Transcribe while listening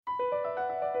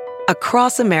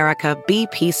Across America,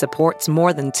 BP supports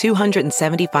more than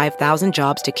 275,000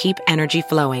 jobs to keep energy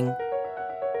flowing.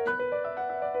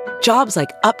 Jobs like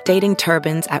updating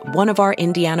turbines at one of our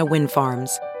Indiana wind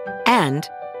farms and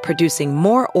producing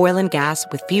more oil and gas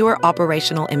with fewer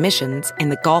operational emissions in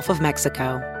the Gulf of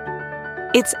Mexico.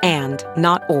 It's and,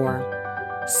 not or.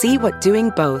 See what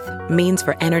doing both means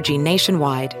for energy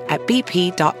nationwide at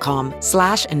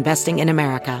bp.com/investing in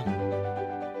America.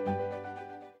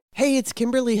 Hey, it's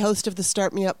Kimberly, host of the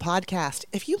Start Me Up podcast.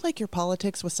 If you like your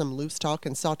politics with some loose talk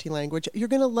and salty language, you're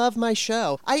going to love my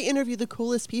show. I interview the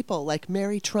coolest people like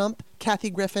Mary Trump,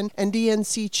 Kathy Griffin, and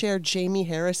DNC Chair Jamie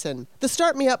Harrison. The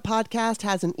Start Me Up podcast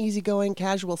has an easygoing,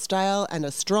 casual style and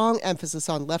a strong emphasis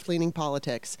on left-leaning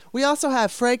politics. We also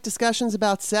have frank discussions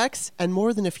about sex and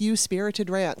more than a few spirited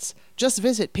rants. Just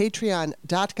visit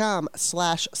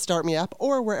patreon.com/startmeup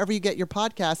or wherever you get your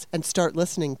podcasts and start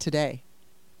listening today.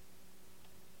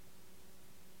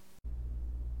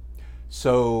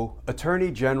 So,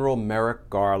 Attorney General Merrick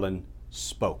Garland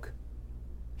spoke.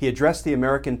 He addressed the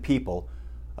American people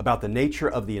about the nature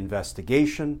of the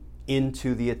investigation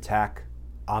into the attack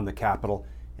on the Capitol.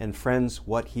 And friends,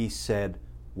 what he said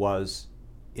was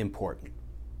important.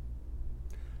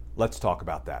 Let's talk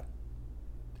about that.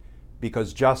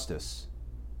 Because justice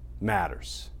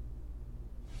matters.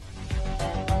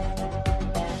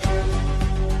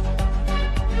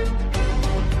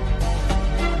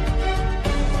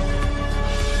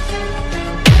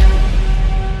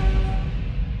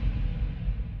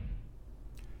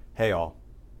 Hey all,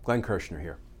 Glenn Kirshner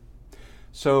here.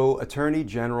 So Attorney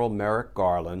General Merrick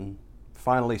Garland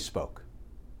finally spoke.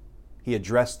 He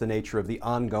addressed the nature of the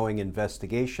ongoing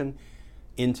investigation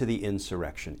into the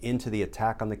insurrection, into the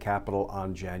attack on the Capitol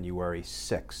on January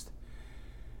 6th.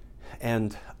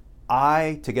 And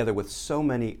I, together with so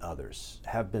many others,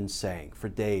 have been saying for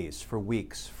days, for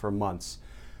weeks, for months,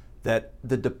 that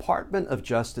the Department of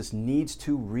Justice needs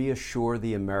to reassure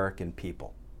the American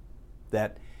people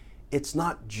that it's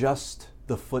not just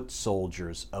the foot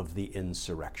soldiers of the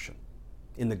insurrection.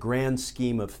 In the grand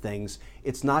scheme of things,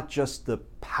 it's not just the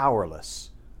powerless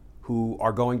who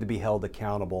are going to be held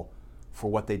accountable for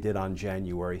what they did on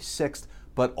January 6th,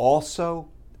 but also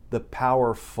the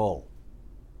powerful,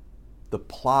 the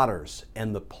plotters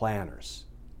and the planners,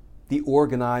 the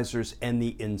organizers and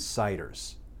the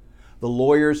inciters, the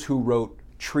lawyers who wrote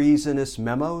treasonous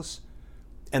memos,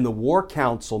 and the War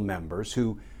Council members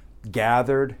who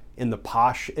gathered in the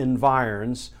posh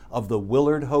environs of the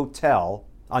Willard Hotel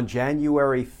on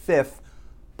January 5th,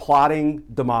 plotting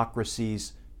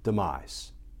democracy's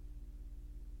demise.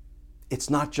 It's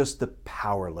not just the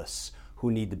powerless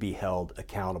who need to be held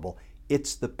accountable,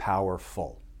 it's the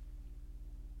powerful.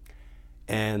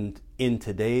 And in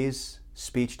today's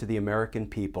speech to the American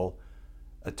people,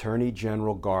 Attorney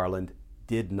General Garland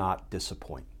did not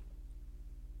disappoint.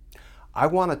 I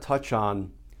want to touch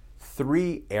on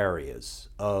three areas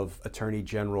of Attorney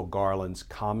General Garland's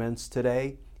comments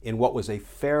today in what was a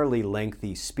fairly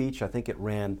lengthy speech. I think it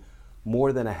ran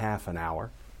more than a half an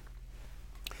hour.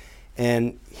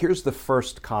 And here's the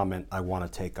first comment I want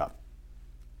to take up.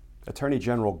 Attorney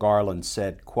General Garland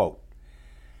said, quote,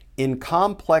 "In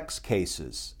complex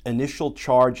cases, initial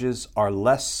charges are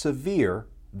less severe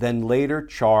than later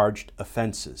charged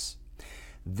offenses.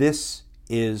 This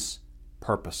is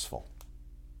purposeful."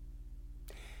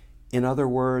 In other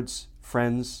words,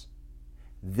 friends,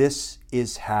 this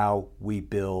is how we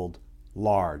build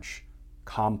large,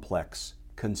 complex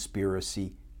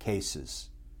conspiracy cases.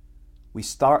 We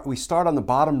start on the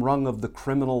bottom rung of the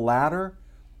criminal ladder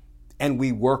and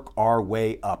we work our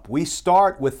way up. We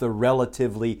start with the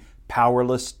relatively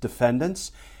powerless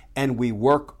defendants and we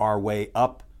work our way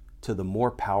up to the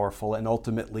more powerful and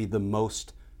ultimately the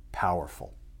most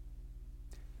powerful.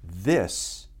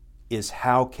 This is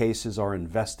how cases are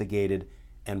investigated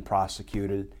and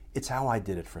prosecuted. It's how I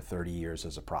did it for 30 years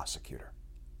as a prosecutor.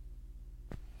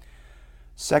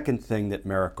 Second thing that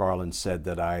Merrick Garland said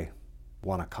that I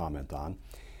want to comment on,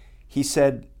 he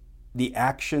said, "The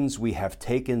actions we have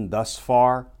taken thus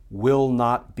far will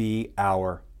not be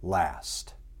our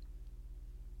last."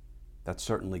 That's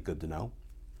certainly good to know.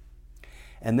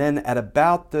 And then at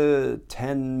about the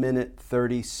 10-minute,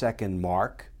 30-second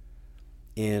mark,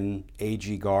 in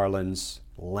A.G. Garland's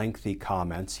lengthy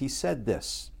comments, he said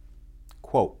this,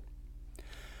 quote,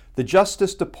 "The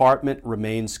Justice Department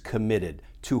remains committed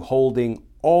to holding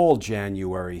all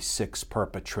January 6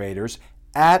 perpetrators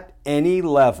at any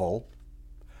level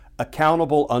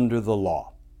accountable under the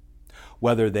law,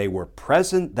 whether they were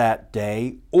present that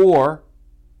day or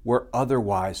were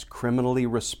otherwise criminally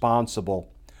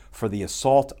responsible for the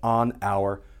assault on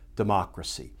our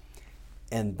democracy."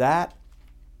 And that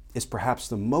is perhaps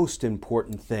the most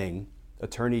important thing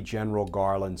Attorney General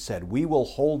Garland said. We will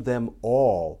hold them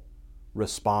all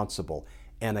responsible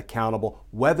and accountable,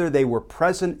 whether they were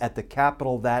present at the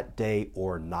Capitol that day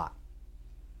or not.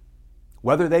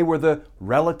 Whether they were the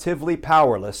relatively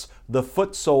powerless, the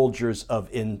foot soldiers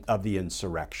of the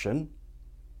insurrection,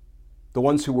 the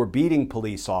ones who were beating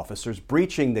police officers,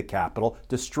 breaching the Capitol,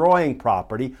 destroying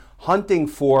property, hunting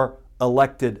for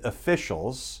elected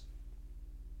officials,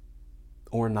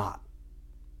 or not.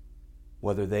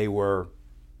 Whether they were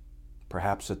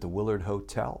perhaps at the Willard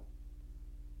Hotel,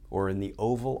 or in the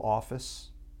Oval Office,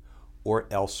 or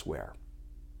elsewhere.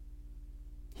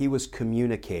 He was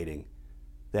communicating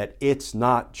that it's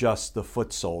not just the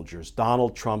foot soldiers,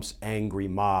 Donald Trump's angry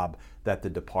mob, that the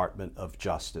Department of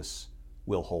Justice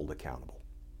will hold accountable.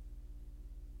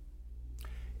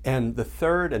 And the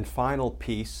third and final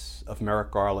piece of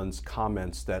Merrick Garland's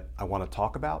comments that I want to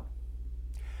talk about,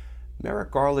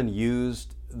 Merrick Garland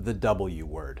used the W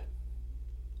word,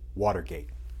 Watergate.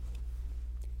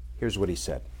 Here's what he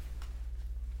said,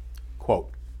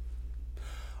 quote,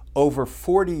 "Over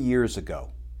 40 years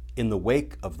ago, in the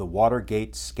wake of the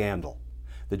Watergate scandal,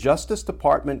 the Justice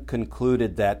Department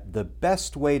concluded that the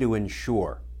best way to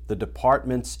ensure the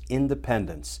department's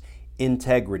independence,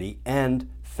 integrity, and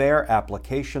fair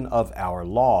application of our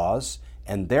laws,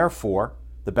 and therefore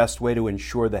the best way to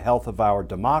ensure the health of our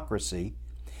democracy,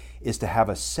 is to have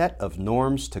a set of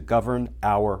norms to govern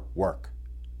our work.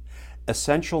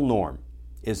 Essential norm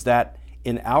is that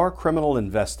in our criminal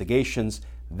investigations,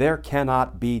 there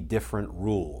cannot be different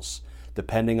rules,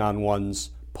 depending on one's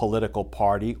political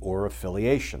party or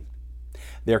affiliation.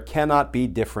 There cannot be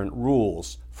different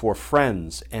rules for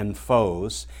friends and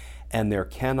foes, and there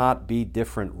cannot be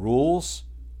different rules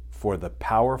for the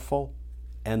powerful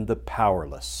and the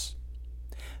powerless.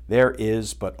 There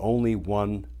is but only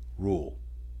one rule.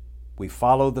 We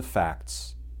follow the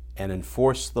facts and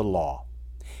enforce the law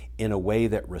in a way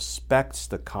that respects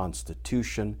the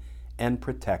Constitution and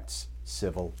protects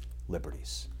civil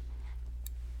liberties."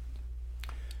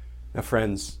 Now,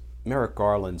 friends, Merrick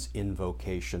Garland's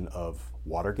invocation of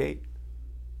Watergate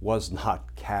was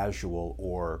not casual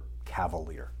or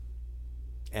cavalier.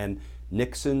 And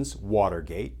Nixon's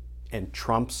Watergate and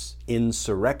Trump's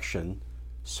insurrection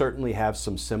certainly have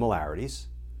some similarities.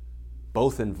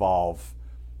 Both involve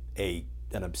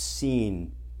an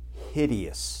obscene,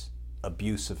 hideous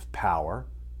abuse of power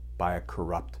by a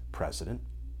corrupt president.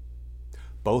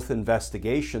 Both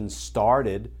investigations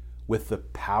started with the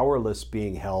powerless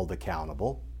being held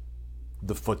accountable,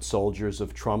 the foot soldiers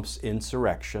of Trump's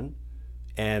insurrection,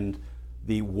 and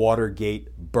the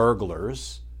Watergate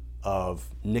burglars of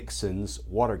Nixon's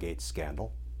Watergate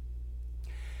scandal.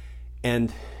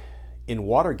 And in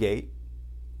Watergate,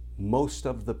 most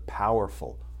of the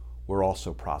powerful were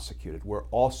also prosecuted, were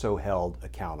also held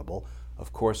accountable,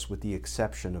 of course, with the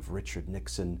exception of Richard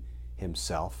Nixon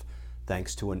himself,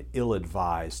 thanks to an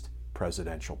ill-advised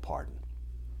presidential pardon.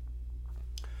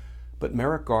 But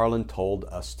Merrick Garland told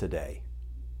us today,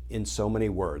 in so many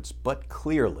words, but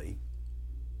clearly,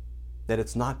 that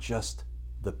it's not just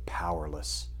the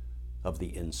powerless of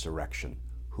the insurrection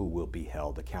who will be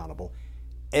held accountable.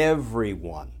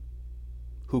 Everyone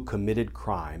who committed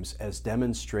crimes, as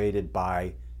demonstrated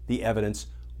by the evidence,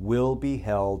 will be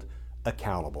held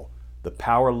accountable. The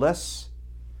powerless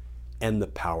and the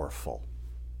powerful.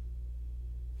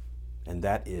 And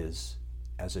that is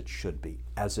as it should be,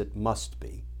 as it must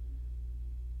be,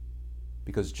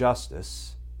 because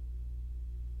justice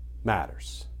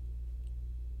matters.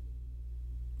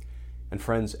 And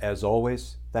friends, as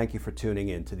always, thank you for tuning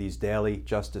in to these daily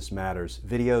Justice Matters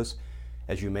videos.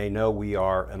 As you may know, we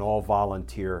are an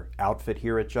all-volunteer outfit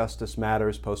here at Justice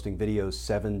Matters, posting videos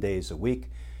 7 days a week.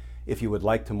 If you would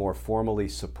like to more formally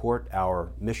support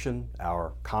our mission,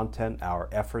 our content, our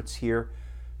efforts here,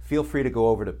 feel free to go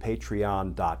over to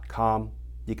patreon.com.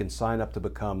 You can sign up to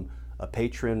become a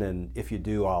patron, and if you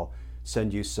do, I'll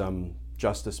send you some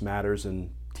Justice Matters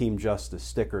and Team Justice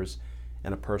stickers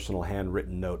and a personal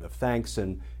handwritten note of thanks,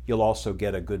 and you'll also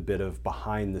get a good bit of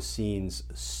behind-the-scenes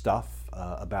stuff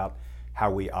about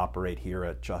how we operate here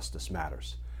at Justice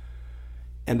Matters.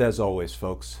 And as always,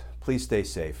 folks, please stay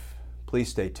safe, please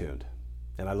stay tuned,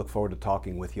 and I look forward to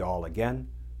talking with you all again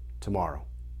tomorrow.